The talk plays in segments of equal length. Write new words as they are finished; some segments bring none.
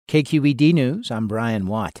KQED News, I'm Brian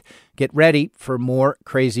Watt. Get ready for more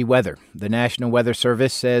crazy weather. The National Weather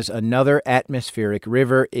Service says another atmospheric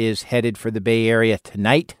river is headed for the Bay Area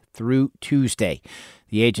tonight through Tuesday.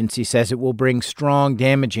 The agency says it will bring strong,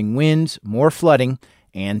 damaging winds, more flooding,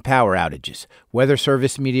 and power outages. Weather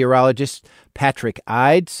Service meteorologist Patrick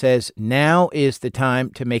Ide says now is the time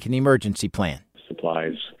to make an emergency plan.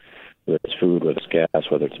 Supplies, whether it's food, whether it's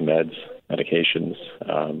gas, whether it's meds, medications,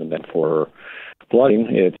 and then for flooding,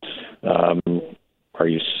 it's are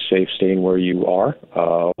you safe staying where you are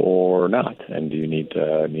or not, and do you need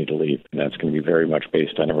to leave? And that's going to be very much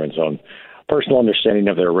based on everyone's own personal understanding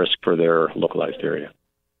of their risk for their localized area.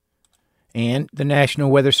 And the National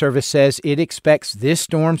Weather Service says it expects this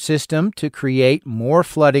storm system to create more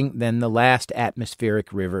flooding than the last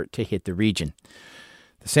atmospheric river to hit the region.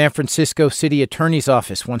 The San Francisco City Attorney's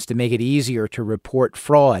Office wants to make it easier to report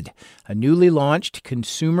fraud. A newly launched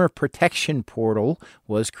consumer protection portal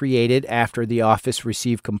was created after the office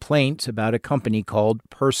received complaints about a company called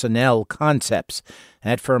Personnel Concepts.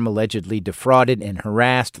 That firm allegedly defrauded and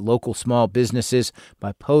harassed local small businesses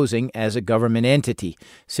by posing as a government entity.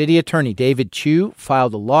 City Attorney David Chu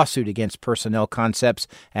filed a lawsuit against Personnel Concepts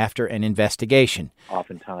after an investigation.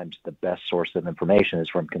 Oftentimes, the best source of information is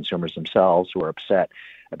from consumers themselves who are upset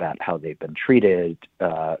about how they've been treated,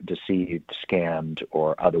 deceived, scammed,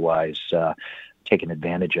 or otherwise taken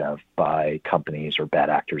advantage of by companies or bad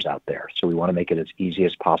actors out there. So we want to make it as easy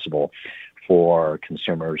as possible for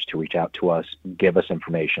consumers to reach out to us, give us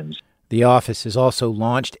information. The office has also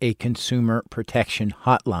launched a consumer protection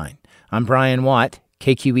hotline. I'm Brian Watt,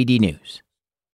 KQED News.